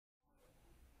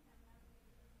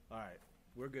All right,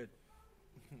 we're good.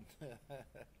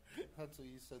 That's what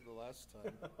you said the last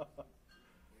time.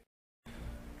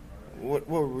 What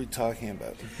were we talking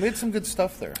about? We had some good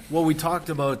stuff there. Well, we talked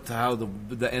about how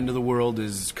the end of the world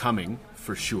is coming,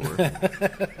 for sure.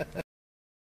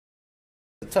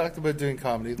 We talked about doing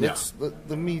comedy. Let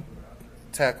me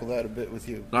tackle that a bit with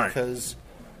you. All because,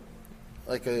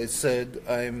 like I said,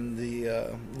 I'm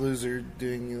the loser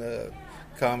doing the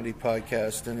comedy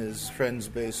podcast in his friend's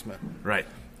basement. Right.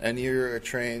 And you're a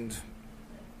trained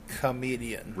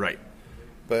comedian. Right.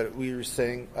 But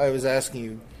I was asking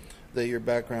you that your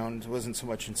background wasn't so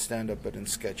much in stand-up but in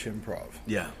sketch improv.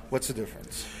 Yeah. What's the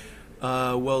difference?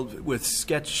 Well, with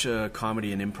sketch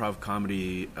comedy and improv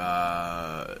comedy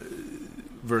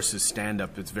versus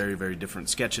stand-up, it's very, very different.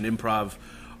 Sketch and improv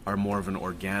are more of an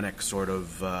organic sort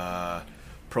of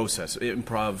process.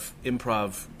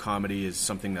 Improv comedy is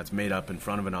something that's made up in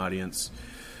front of an audience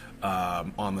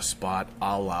on the spot,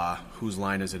 a la Whose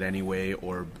Line Is It Anyway,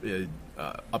 or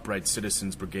Upright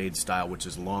Citizens Brigade style, which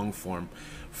is long form,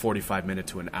 45-minute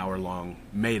to an hour-long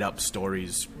made-up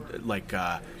stories, like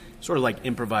sort of like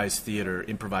improvised theater,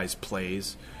 improvised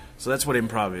plays. So that's what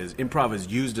improv is. Improv is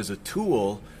used as a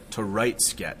tool to write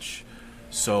sketch.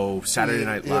 So Saturday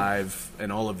Night Live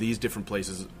and all of these different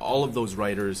places, all of those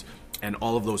writers and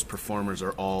all of those performers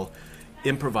are all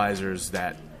improvisers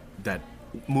that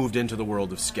moved into the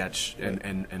world of sketch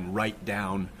and write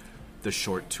down the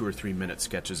short 2 or 3 minute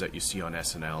sketches that you see on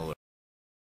SNL.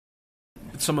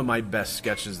 Some of my best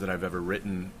sketches that I've ever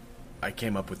written, I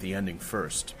came up with the ending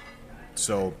first.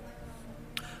 So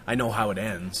I know how it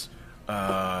ends,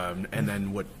 and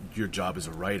then what your job as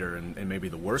a writer, and maybe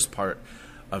the worst part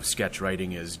of sketch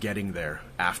writing is getting there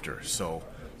after. So,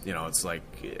 it's like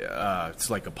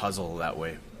a puzzle that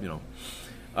way.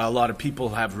 A lot of people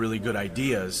have really good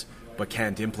ideas but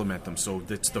can't implement them. So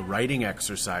it's the writing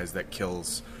exercise that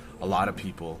kills a lot of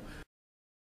people.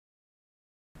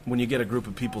 When you get a group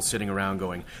of people sitting around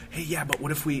going, "Hey, yeah, but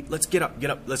what if let's get up,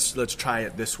 let's try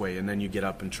it this way," and then you get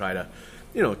up and try to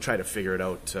figure it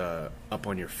out up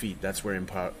on your feet. That's where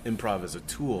improv as a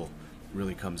tool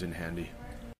really comes in handy.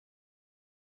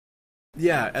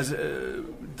 Yeah, as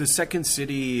the Second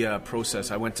City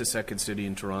process, I went to Second City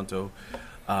in Toronto.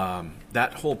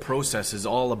 That whole process is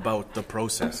all about the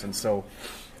process. And so,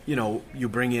 you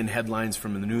bring in headlines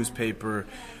from the newspaper,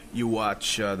 you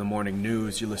watch the morning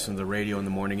news, you listen to the radio in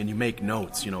the morning, and you make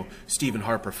notes. Stephen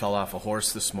Harper fell off a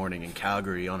horse this morning in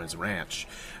Calgary on his ranch.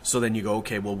 So then you go,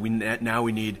 okay, well, now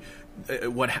we need,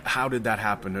 how did that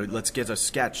happen? Let's get a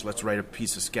sketch. Let's write a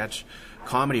piece of sketch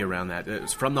comedy around that.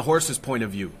 It's from the horse's point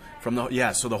of view.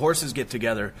 So the horses get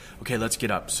together. Okay, let's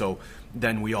get up. So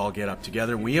then we all get up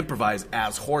together and we improvise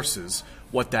as horses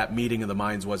what that meeting of the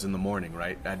minds was in the morning,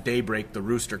 right? At daybreak, the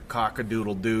rooster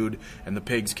cock-a-doodle-dooed, and the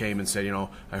pigs came and said,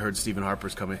 I heard Stephen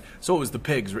Harper's coming. So it was the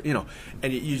pigs,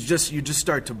 and you just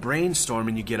start to brainstorm,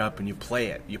 and you get up and you play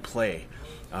it. You play.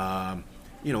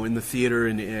 In the theater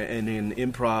and in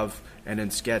improv and in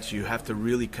sketch, you have to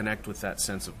really connect with that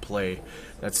sense of play,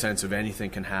 that sense of anything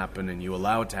can happen, and you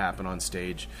allow it to happen on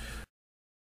stage.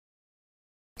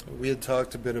 We had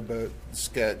talked a bit about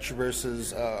sketch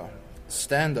versus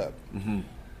stand-up. Mm-hmm.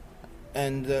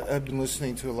 And I've been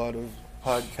listening to a lot of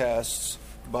podcasts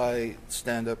by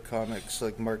stand-up comics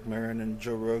like Mark Maron and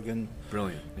Joe Rogan.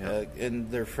 Brilliant, yeah. And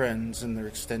their friends and their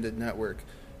extended network.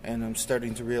 And I'm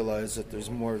starting to realize that there's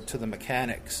more to the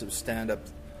mechanics of stand-up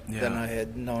than I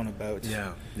had known about.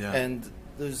 Yeah. And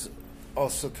there's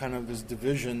also kind of these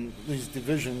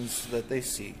divisions that they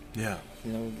see. Yeah.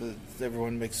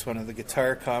 Everyone makes fun of the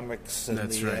guitar comics and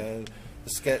the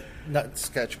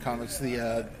sketch comics,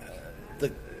 the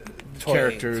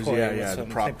characters, the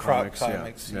prop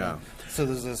comics. Yeah. So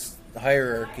there's this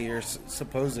hierarchy or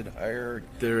supposed hierarchy.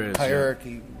 There is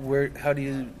hierarchy. Yeah. How do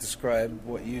you describe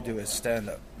what you do as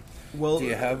stand-up? Well, do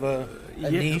you have a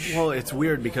niche? Well, it's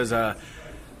weird because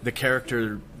the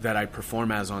character that I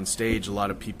perform as on stage, a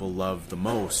lot of people love the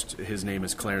most. His name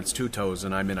is Clarence Two Toes,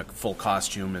 and I'm in a full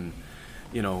costume and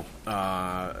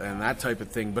and that type of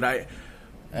thing. But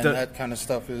that kind of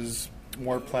stuff is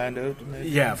more planned out, maybe?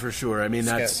 Yeah, for sure. I mean,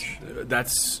 sketch.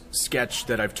 that's sketch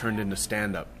that I've turned into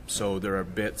stand-up. So there are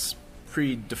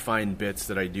predefined bits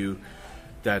that I do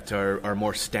that are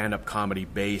more stand-up comedy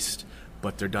based,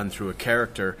 but they're done through a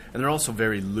character, and they're also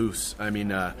very loose. I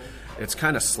mean, it's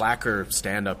kind of slacker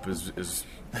stand-up is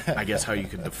I guess how you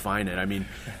could define it. I mean,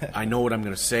 I know what I'm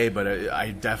going to say, but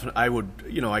I would,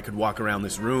 I could walk around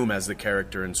this room as the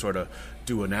character and sort of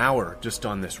do an hour just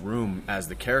on this room as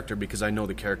the character, because I know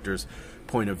the character's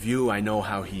point of view. I know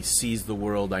how he sees the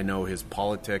world. I know his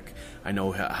politic. I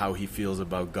know how he feels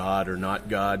about God or not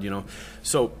God,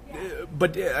 So,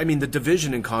 but I mean, the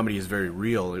division in comedy is very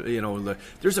real.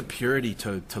 There's a purity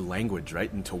to language,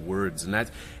 right, and to words, and that,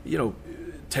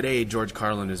 today, George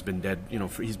Carlin has been dead.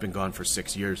 He's been gone for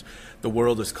 6 years. The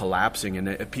world is collapsing,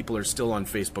 and people are still on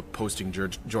Facebook posting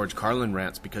George Carlin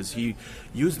rants because he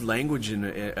used language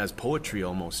as poetry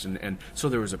almost, and so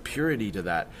there was a purity to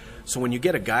that. So when you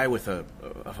get a guy with a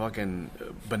fucking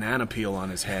banana peel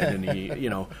on his head, and he,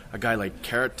 a guy like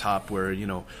Carrot Top, where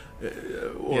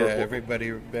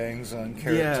everybody bangs on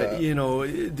Carrot Top.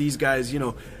 These guys,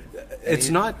 it's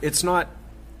not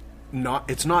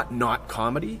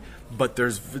comedy, but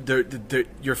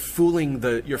you're fooling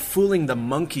the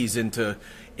monkeys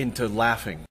into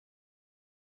laughing.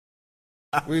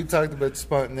 We talked about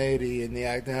spontaneity in the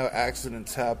act and how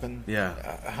accidents happen.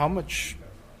 Yeah. How much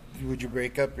would you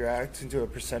break up your act into a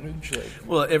percentage?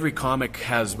 Well, every comic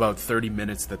has about 30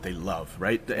 minutes that they love,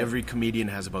 right? Every comedian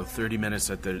has about 30 minutes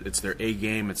that it's their A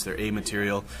game, it's their A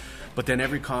material. But then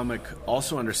every comic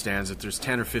also understands that there's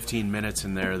 10 or 15 minutes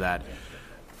in there that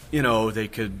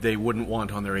they wouldn't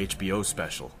want on their HBO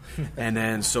special. And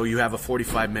then so you have a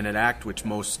 45-minute act, which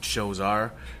most shows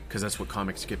are, because that's what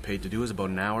comics get paid to do, is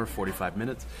about an hour, 45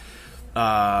 minutes.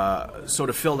 So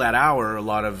to fill that hour, a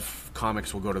lot of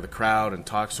comics will go to the crowd and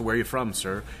talk. So where are you from,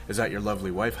 sir? Is that your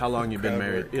lovely wife? How long you been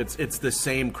married? It's the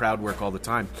same crowd work all the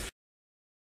time.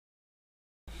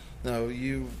 Now,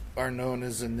 you are known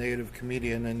as a native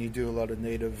comedian, and you do a lot of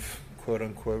native,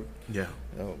 quote-unquote,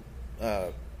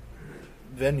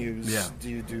 venues. Yeah. Do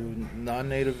you do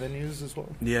non-native venues as well?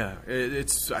 Yeah.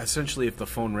 It's essentially, if the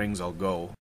phone rings, I'll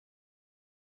go.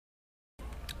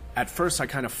 At first, I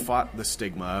kind of fought the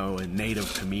stigma, a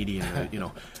native comedian,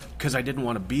 because I didn't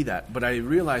want to be that. But I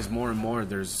realized more and more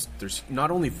there's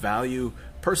not only value,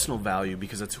 personal value,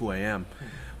 because that's who I am,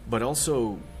 but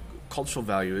also cultural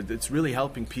value. It's really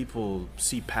helping people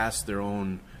see past their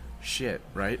own shit,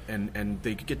 right? And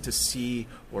they get to see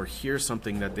or hear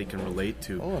something that they can relate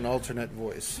to. Oh, an alternate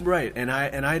voice. Right. And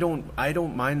I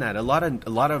don't mind that. A lot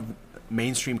of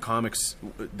mainstream comics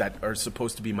that are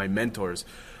supposed to be my mentors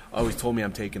always told me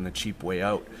I'm taking the cheap way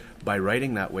out by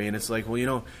writing that way. And it's like,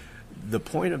 well, the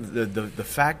point of the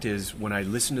fact is, when I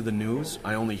listen to the news,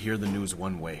 I only hear the news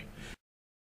one way.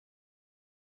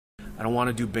 I don't want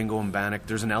to do bingo and bannock.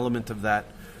 There's an element of that,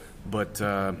 but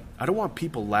I don't want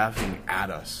people laughing at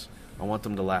us. I want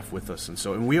them to laugh with us.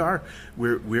 And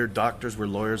we're doctors, we're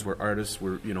lawyers, we're artists,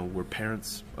 we're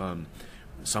parents.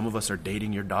 Some of us are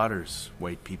dating your daughters,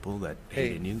 white people that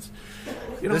hate Indians.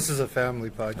 This is a family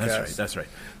podcast. That's right.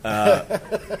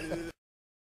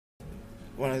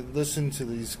 When I listen to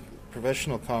these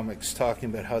professional comics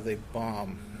talking about how they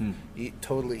bomb,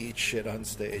 totally eat shit on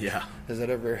stage. Yeah. Has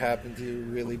that ever happened to you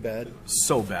really bad?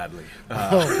 So badly.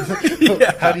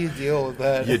 Yeah. How do you deal with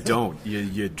that? You don't.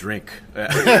 You drink.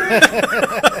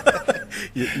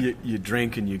 You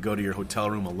drink and you go to your hotel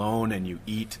room alone and you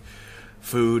eat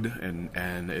food,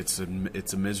 and it's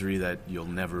a misery that you'll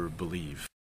never believe.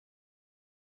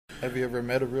 Have you ever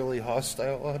met a really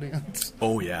hostile audience?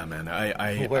 Oh yeah, man.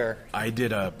 Where? I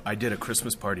did a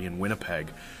Christmas party in Winnipeg.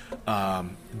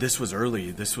 This was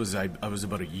early. I was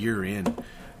about a year in.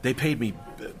 They paid me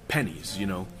pennies,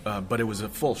 but it was a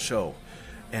full show,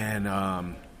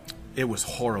 and it was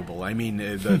horrible. I mean,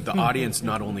 the audience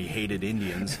not only hated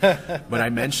Indians, but I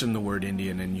mentioned the word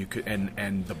Indian,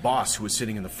 and the boss, who was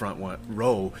sitting in the front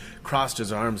row, crossed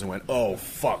his arms and went, "Oh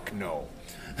fuck no."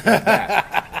 Like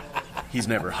that. He's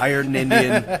never hired an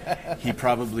Indian. He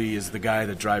probably is the guy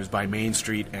that drives by Main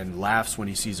Street and laughs when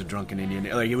he sees a drunken Indian.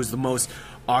 Like, it was the most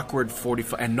awkward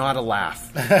 45, and not a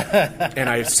laugh. And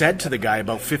I said to the guy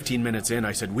about 15 minutes in,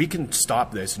 I said, "We can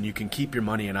stop this and you can keep your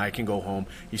money and I can go home."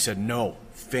 He said, "No,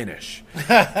 finish."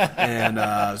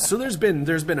 And so there's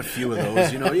been a few of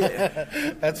those,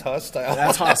 Yeah. That's hostile.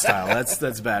 That's hostile.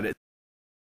 That's bad.